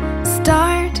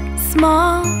 Start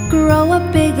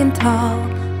tall.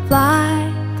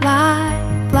 Fly,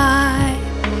 fly, fly.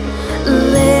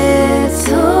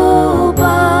 Little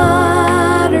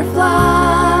butterfly,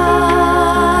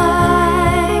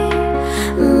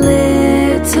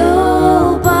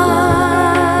 little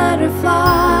butterfly,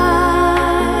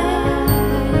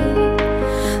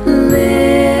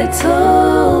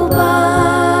 little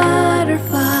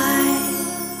butterfly.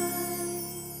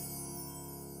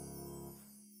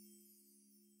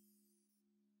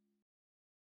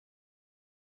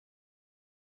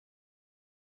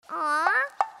 Aw,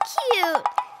 cute.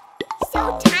 So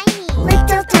tiny.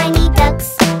 Little tiny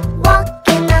ducks walk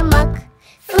in the muck.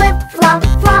 Flip, flop,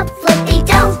 flop, flip, they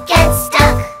don't get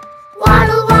stuck.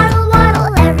 Waddle, waddle,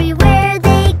 waddle, everywhere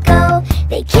they go.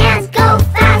 They can't go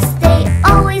fast, they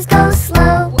always go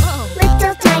slow.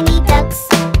 Little tiny ducks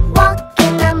walk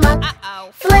in the muck.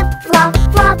 Flip, flop,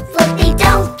 flop, flip, they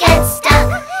don't get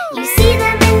stuck. You see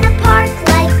them in the park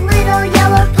like little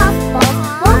yellow puffballs.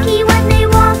 Wonky when they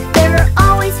walk, they're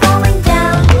always falling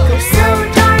down. They're so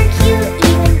darn cute,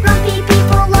 even grumpy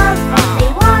people love them. They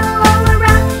waddle all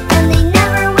around and they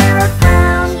never wear a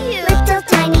frown. Little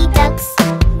tiny ducks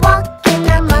walk in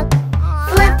the muck.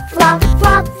 Flip, flop,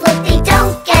 flop, flip, they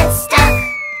don't get stuck.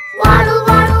 Waddle,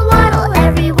 waddle, waddle,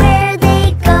 everywhere they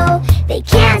go. They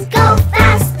can't go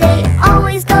fast, they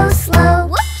always go slow.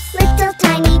 Little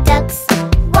tiny ducks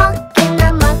walk in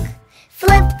the muck.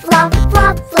 Flip, flop,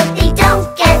 flop, flip, they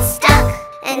don't get stuck.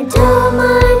 And oh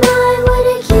my, what a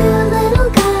cute little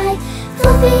guy.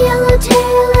 Fluffy yellow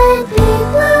tail and big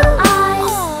blue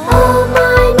eyes. Oh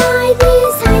my,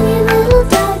 these tiny little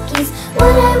duckies.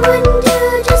 What I wouldn't do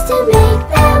just to make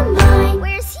them mine.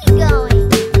 Where's he going?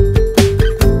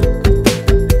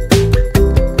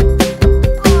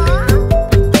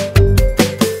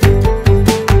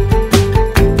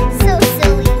 So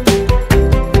silly.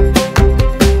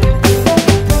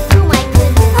 Oh my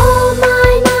goodness. Oh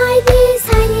my, these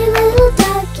tiny little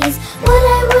duckies. What I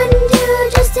wouldn't do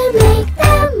just to make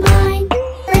them mine.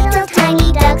 Little tiny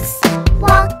ducks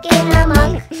walk in a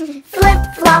muck. Flip,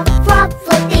 flop, flop,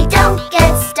 flip, they don't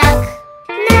get stuck.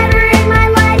 Never in my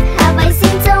life have I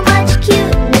seen so much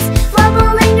cuteness,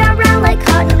 bubbling around like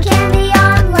cotton candy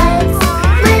on legs.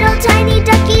 Little tiny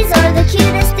duckies are the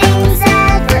cutest things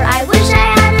ever. I wish I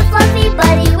had a fluffy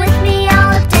buddy with me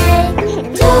all day.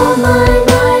 And oh my,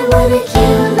 what a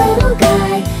cute little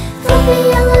guy. Fluffy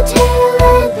yellow tail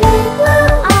and big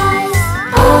blue eyes.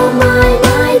 Oh my,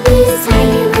 these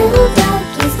tiny little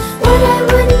duckies. What I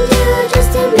wouldn't do just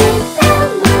to make them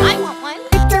mine. I want one.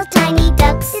 Little tiny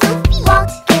ducks walk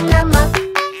in the muck.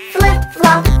 Flip,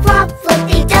 flop, flop, flip,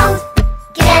 they don't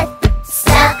get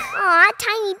stuck. Aw,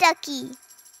 tiny ducky.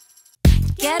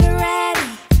 Get ready,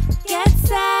 get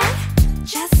set.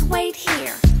 Just wait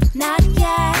here, not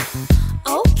yet.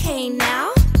 Okay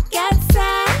now, get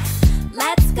set.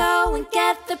 Let's go and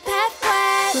get the pet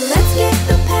wet. Let's get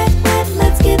the pet wet,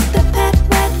 let's get the pet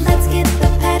wet. Let's get the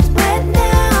pet wet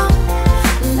now.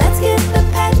 Let's get the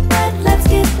pet wet, let's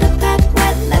get the pet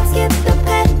wet. Let's get the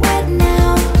pet wet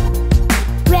now.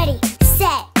 Ready,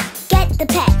 set, get the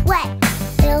pet wet.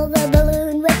 Fill the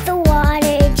balloon with the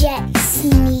water jet.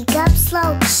 Sneak up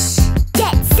slow,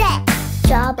 get set.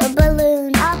 Drop a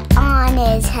balloon up on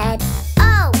his head.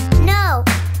 Oh no,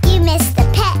 you missed the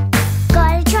pet.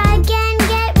 Gotta try again,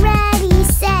 get ready,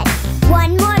 set.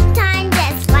 One more time,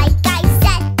 just like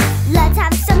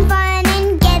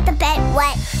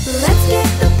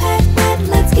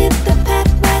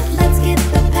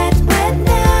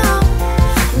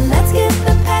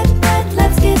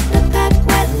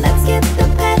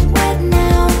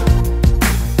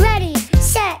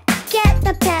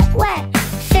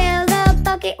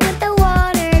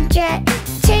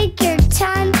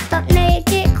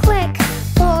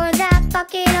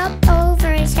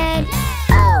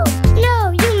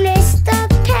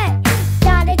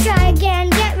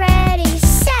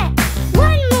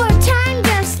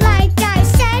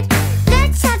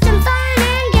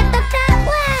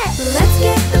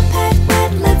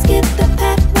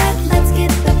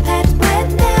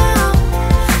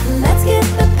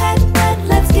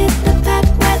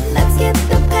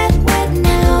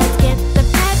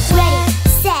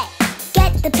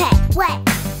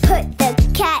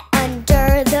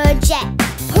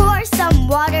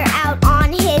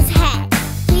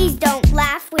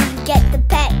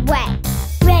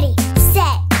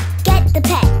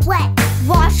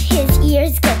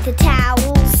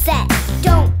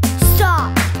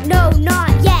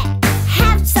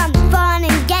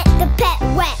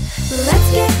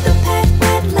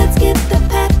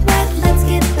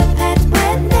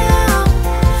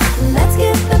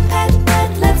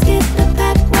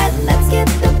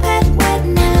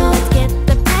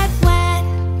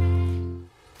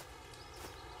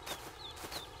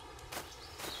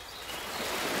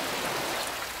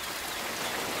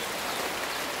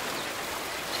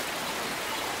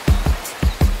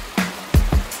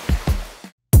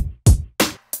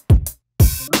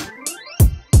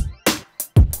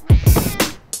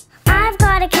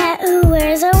got a cat who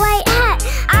wears a white hat.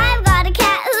 I've got a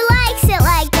cat who likes it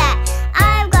like that.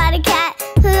 I've got a cat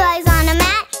who lies on a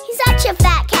mat. He's such a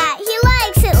fat cat, he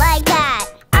likes it like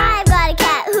that. I've got a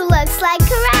cat who looks like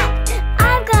a rat.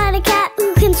 I've got a cat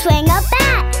who can swing a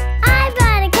bat. I've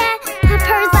got a cat who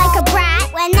purrs like a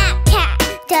brat when that cat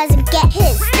doesn't get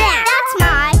his snack. That's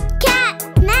my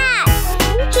cat, Matt.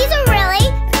 He's a really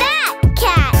fat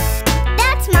cat.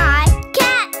 That's my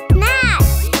cat, Matt.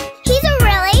 He's a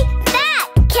really fat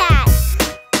cat.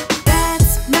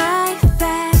 That's my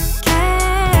fat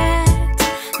cat.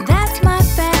 That's my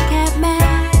fat cat,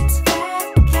 Matt.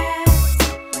 Fat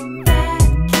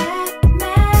cat,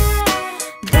 Matt.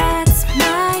 That's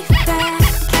my fat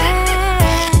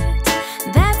cat.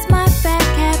 That's my fat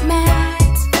cat, Matt.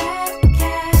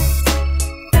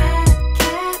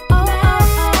 Oh, oh, oh,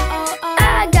 oh, oh.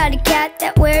 I got a cat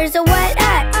that wears a white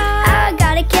hat. I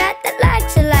got a cat that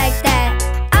likes it like that.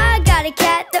 I got a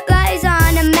cat that lies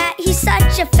on a mat. He's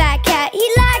such a fat cat, he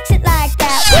likes it like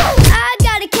that. I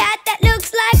got a cat that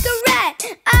looks like a rat.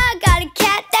 I got a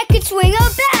cat that could swing a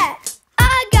bat.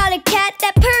 I got a cat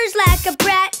that purrs like a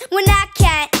brat when that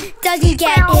cat doesn't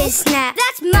get his snap.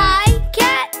 That's my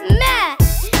cat, Matt.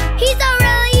 He's a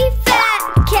really fat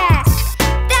cat.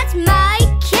 That's my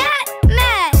cat,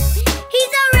 Matt.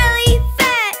 He's a really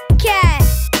fat cat.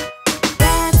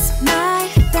 That's my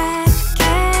fat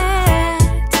cat.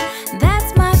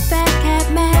 That's my fat cat,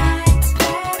 Matt.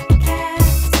 Fat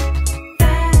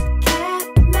cat,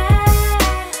 Matt.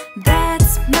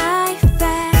 That's my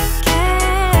fat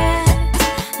cat.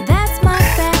 That's my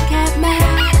fat cat, Matt.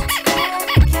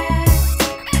 Fat cat,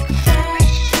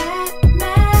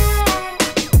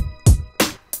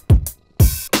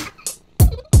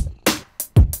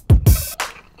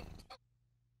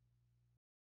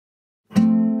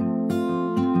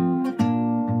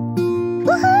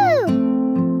 Woohoo!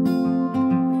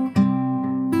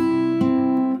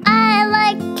 I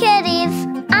like kitties.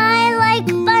 I like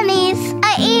bunnies.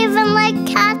 I even like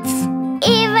cats,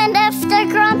 even if they're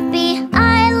grumpy.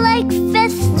 I like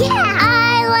fish. Yeah!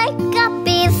 I like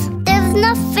guppies. There's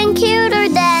nothing cuter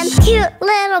than cute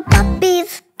little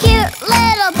puppies. Cute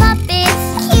little puppies.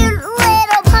 Cute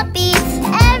little puppies.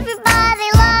 Everybody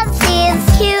loves these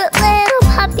cute little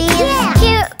puppies. Yeah!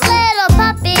 Cute little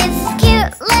puppies.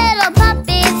 Cute little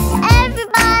puppies.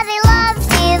 Everybody loves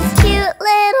these cute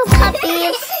little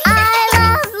puppies. I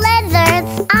love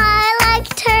lizards. I like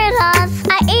turtles.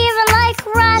 I even like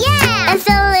rats and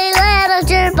silly little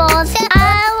gerbils. I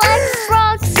like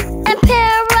frogs and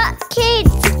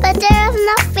parakeets, but there's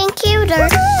nothing cuter.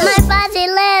 My fuzzy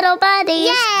little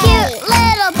buddies. Cute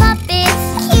little puppies.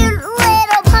 Cute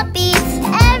little puppies.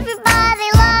 Everybody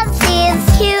loves these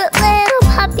cute little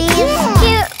puppies.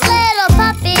 Cute little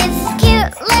puppies.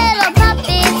 Cute little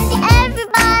puppies.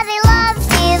 Everybody loves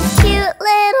these cute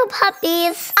little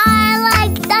puppies. I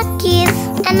like duckies,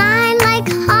 and I like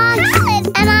hogs,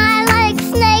 and I like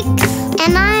snakes,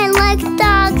 and I like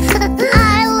dogs.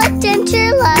 I like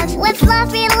chinchillas with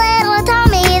fluffy little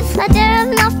tummies, but there's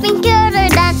nothing cuter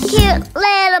than cute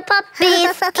little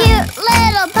puppies. Cute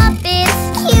little puppies.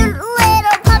 Cute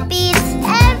little puppies.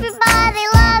 Everybody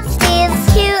loves these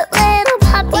cute little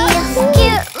puppies.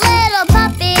 Cute little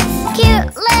puppies. Cute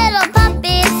little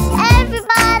puppies.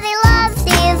 Everybody loves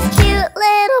these cute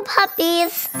little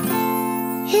puppies.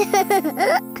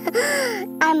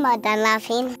 I'm not done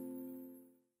laughing.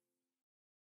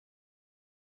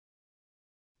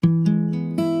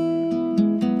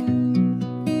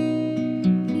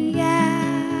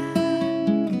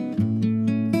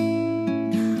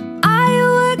 I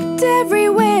looked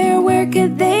everywhere, where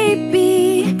could they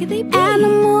be?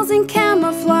 Animals in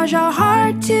camouflage are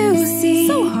hard to see.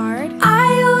 So hard.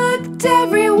 I looked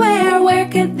everywhere, where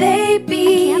could they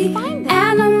be? I can't find them.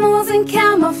 Animals in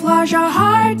camouflage are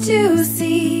hard to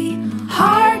see.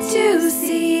 Hard to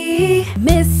see.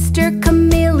 Mr.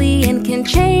 Chameleon can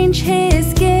change his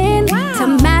skin to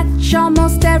match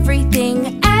almost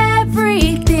everything.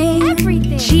 Everything.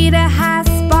 Cheetah has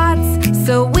spots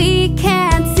so we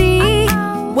can't see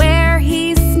where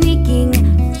he's sneaking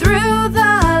through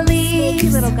the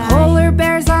leaves. Polar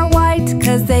bears are white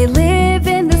 'cause they live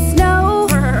in the snow.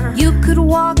 You could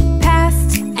walk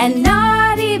past and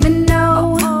not even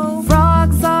know.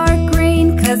 Frogs are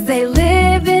green 'cause they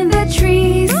live in the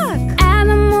trees.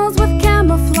 Animals with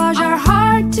camouflage are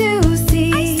hard to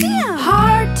see.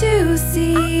 Hard to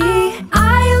see.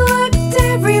 I looked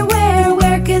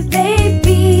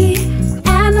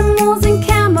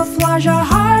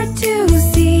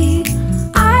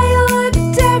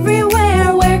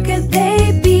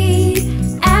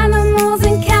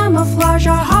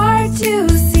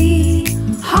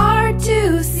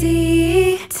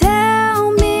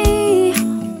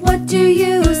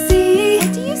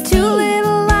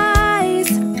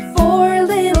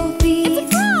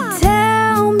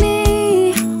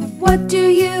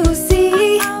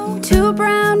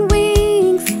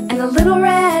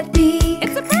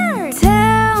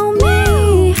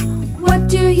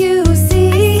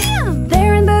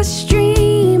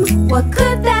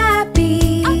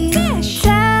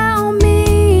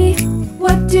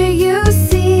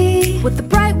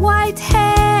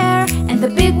the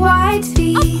big white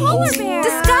feet. A polar bear.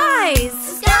 Disguise.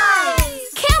 Disguise.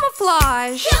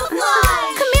 Camouflage. Camouflage.